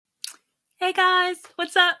Hey guys,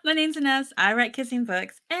 what's up? My name's Ines. I write kissing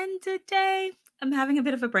books, and today I'm having a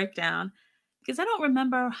bit of a breakdown because I don't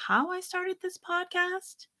remember how I started this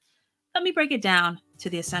podcast. Let me break it down to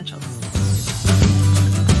the essentials.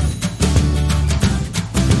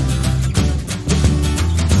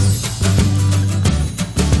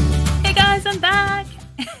 Hey guys, I'm back,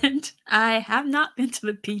 and I have not been to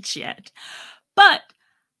the beach yet, but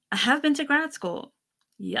I have been to grad school.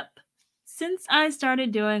 Yep. Since I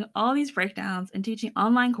started doing all these breakdowns and teaching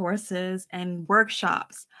online courses and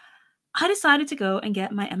workshops, I decided to go and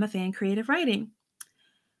get my MFA in creative writing.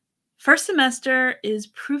 First semester is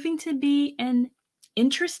proving to be an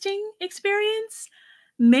interesting experience,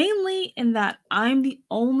 mainly in that I'm the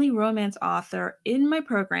only romance author in my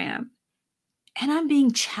program and I'm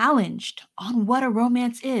being challenged on what a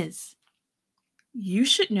romance is. You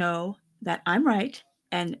should know that I'm right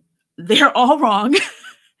and they're all wrong,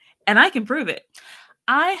 and I can prove it.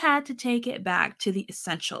 I had to take it back to the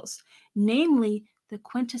essentials, namely the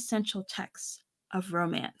quintessential text of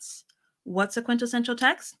romance. What's a quintessential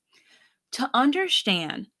text? To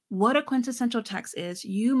understand what a quintessential text is,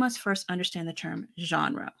 you must first understand the term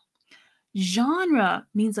genre. Genre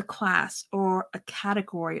means a class or a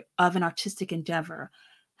category of an artistic endeavor,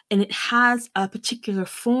 and it has a particular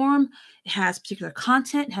form, it has particular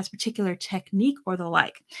content, it has particular technique, or the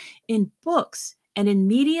like. In books and in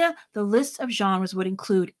media, the list of genres would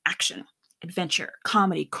include action, adventure,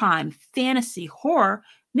 comedy, crime, fantasy, horror,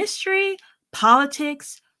 mystery,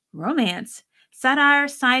 politics, romance, satire,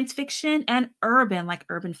 science fiction, and urban, like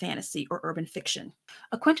urban fantasy or urban fiction.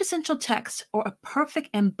 A quintessential text or a perfect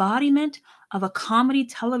embodiment of a comedy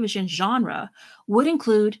television genre would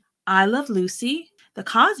include I Love Lucy, The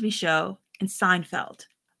Cosby Show, and Seinfeld.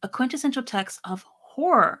 A quintessential text of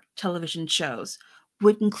horror television shows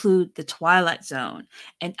would include The Twilight Zone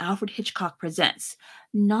and Alfred Hitchcock Presents,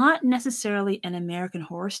 not necessarily an American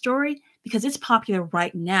Horror Story because it's popular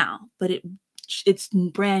right now, but it's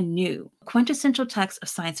brand new. A quintessential text of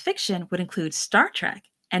science fiction would include Star Trek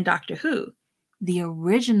and Doctor Who, the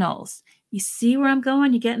originals. You see where I'm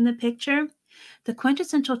going? You get in the picture? The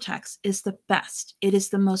quintessential text is the best. It is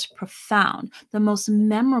the most profound, the most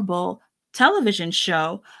memorable television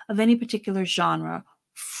show of any particular genre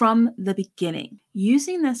from the beginning.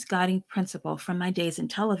 Using this guiding principle from my days in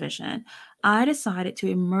television, I decided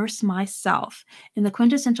to immerse myself in the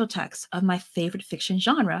quintessential text of my favorite fiction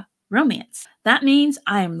genre, romance. That means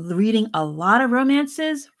I am reading a lot of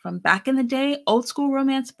romances from back in the day, old school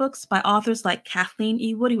romance books by authors like Kathleen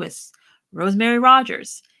E. Woodiwiss, Rosemary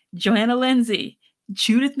Rogers, Joanna Lindsay,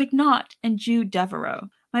 Judith McNaught, and Jude Devereaux.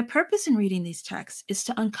 My purpose in reading these texts is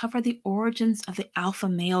to uncover the origins of the alpha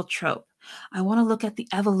male trope. I want to look at the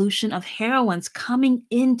evolution of heroines coming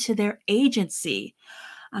into their agency.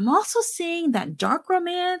 I'm also seeing that dark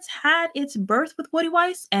romance had its birth with Woody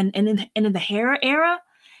Weiss and in the Hera era.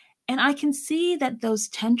 And I can see that those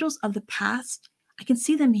tendrils of the past, I can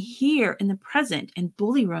see them here in the present in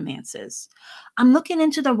bully romances. I'm looking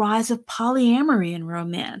into the rise of polyamory in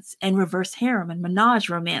romance and reverse harem and menage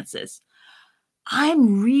romances.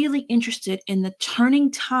 I'm really interested in the turning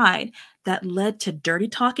tide that led to dirty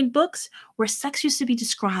talking books where sex used to be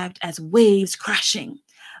described as waves crashing.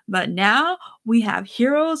 But now we have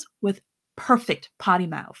heroes with perfect potty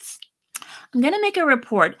mouths. I'm going to make a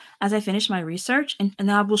report as I finish my research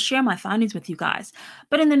and I will share my findings with you guys.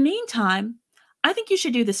 But in the meantime, I think you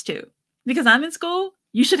should do this too. Because I'm in school,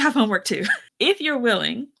 you should have homework too. If you're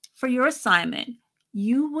willing, for your assignment,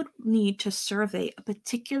 you would need to survey a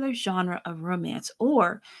particular genre of romance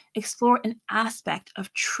or explore an aspect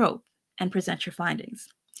of trope and present your findings.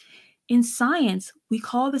 In science, we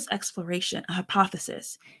call this exploration a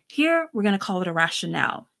hypothesis. Here, we're going to call it a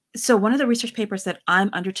rationale. So, one of the research papers that I'm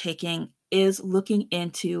undertaking is looking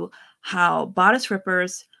into how bodice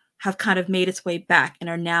rippers have kind of made its way back and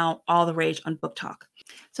are now all the rage on Book Talk.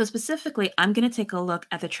 So, specifically, I'm going to take a look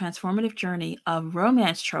at the transformative journey of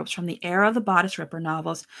romance tropes from the era of the bodice ripper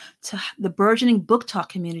novels to the burgeoning Book Talk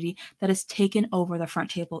community that has taken over the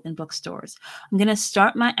front table in bookstores. I'm going to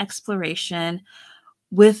start my exploration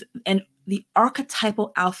with the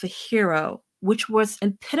archetypal alpha hero, which was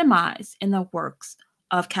epitomized in the works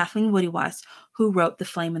of Kathleen Woody-Weiss, who wrote The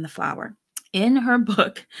Flame and the Flower. In her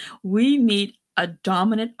book, we meet a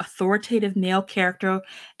dominant, authoritative male character,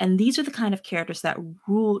 and these are the kind of characters that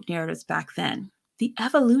ruled narratives back then. The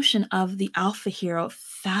evolution of the alpha hero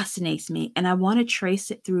fascinates me, and I want to trace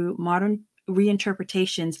it through modern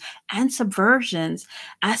reinterpretations and subversions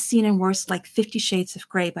as seen in works like 50 Shades of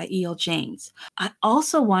Grey by E.L. James. I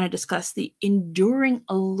also want to discuss the enduring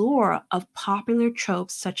allure of popular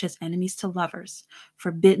tropes such as enemies to lovers,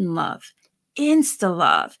 forbidden love, insta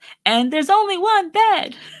love. And there's only one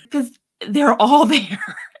bed because they're all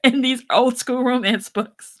there in these old school romance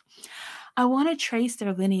books. I want to trace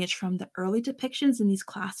their lineage from the early depictions in these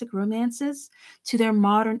classic romances to their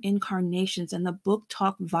modern incarnations and the book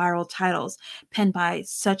talk viral titles penned by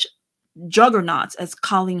such juggernauts as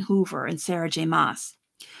Colleen Hoover and Sarah J. Maas.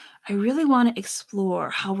 I really want to explore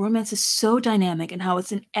how romance is so dynamic and how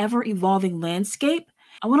it's an ever evolving landscape.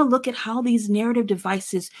 I want to look at how these narrative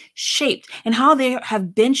devices shaped and how they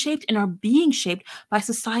have been shaped and are being shaped by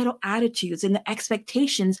societal attitudes and the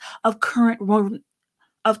expectations of current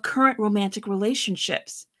romantic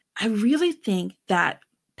relationships. I really think that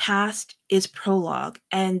past is prologue,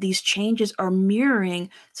 and these changes are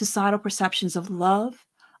mirroring societal perceptions of love,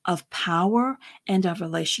 of power, and of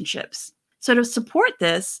relationships. So, to support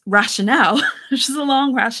this rationale, which is a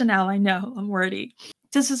long rationale, I know, I'm wordy.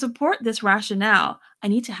 To support this rationale, I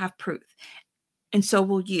need to have proof, and so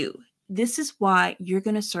will you. This is why you're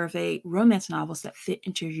going to survey romance novels that fit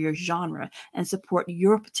into your genre and support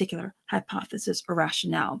your particular hypothesis or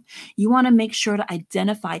rationale. You want to make sure to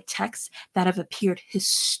identify texts that have appeared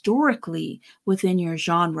historically within your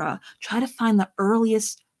genre. Try to find the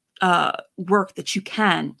earliest work that you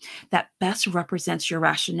can that best represents your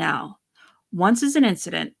rationale. Once is an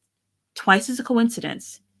incident, twice is a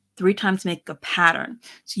coincidence, three times make a pattern.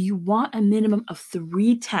 So you want a minimum of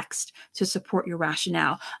 3 texts to support your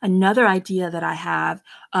rationale. Another idea that I have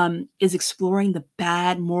is exploring the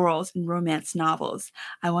bad morals in romance novels.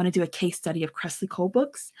 I want to do a case study of Cressley Cole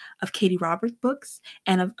books, of Katie Roberts books,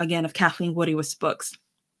 and of Kathleen Woodiwiss books.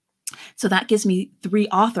 So that gives me 3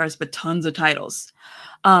 authors, but tons of titles.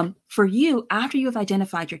 For you, after you have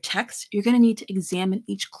identified your text, you're going to need to examine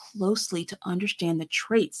each closely to understand the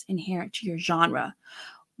traits inherent to your genre.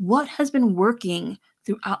 What has been working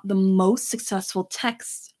throughout the most successful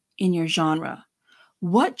texts in your genre?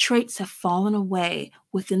 What traits have fallen away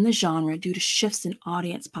within the genre due to shifts in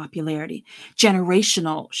audience popularity,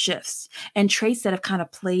 generational shifts, and traits that have kind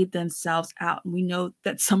of played themselves out? And we know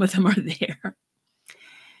that some of them are there.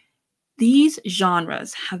 These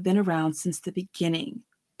genres have been around since the beginning,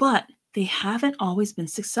 but they haven't always been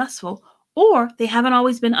successful, or they haven't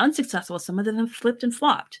always been unsuccessful. Some of them have flipped and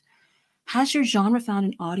flopped. Has your genre found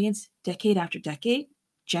an audience decade after decade,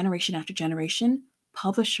 generation after generation,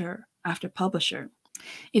 publisher after publisher?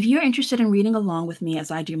 If you're interested in reading along with me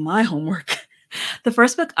as I do my homework, the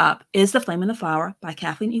first book up is The Flame and the Flower by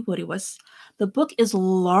Kathleen E. Woodiwiss. The book is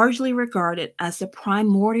largely regarded as the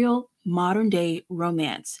primordial modern day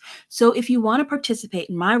romance. So if you want to participate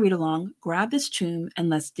in my read along, grab this tome and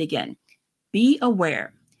let's dig in. Be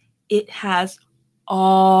aware, it has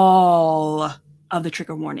all of the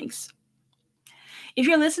trigger warnings. If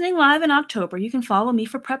you're listening live in October, you can follow me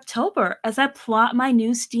for Preptober as I plot my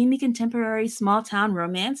new steamy contemporary small town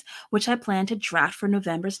romance, which I plan to draft for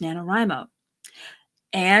November's NaNoWriMo.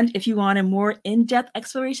 And if you want a more in-depth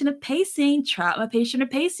exploration of pacing, try out my Patient of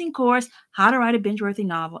Pacing course, How to Write a Binge-Worthy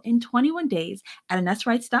Novel in 21 Days at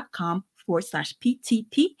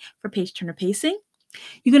AnessWrites.com/PTP for Page Turner Pacing.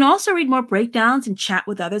 You can also read more breakdowns and chat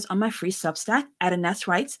with others on my free Substack at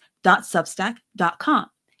AnessWrites.substack.com.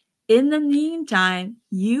 In the meantime,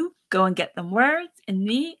 you go and get them words, and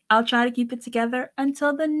me, I'll try to keep it together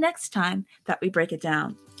until the next time that we break it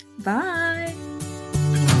down. Bye!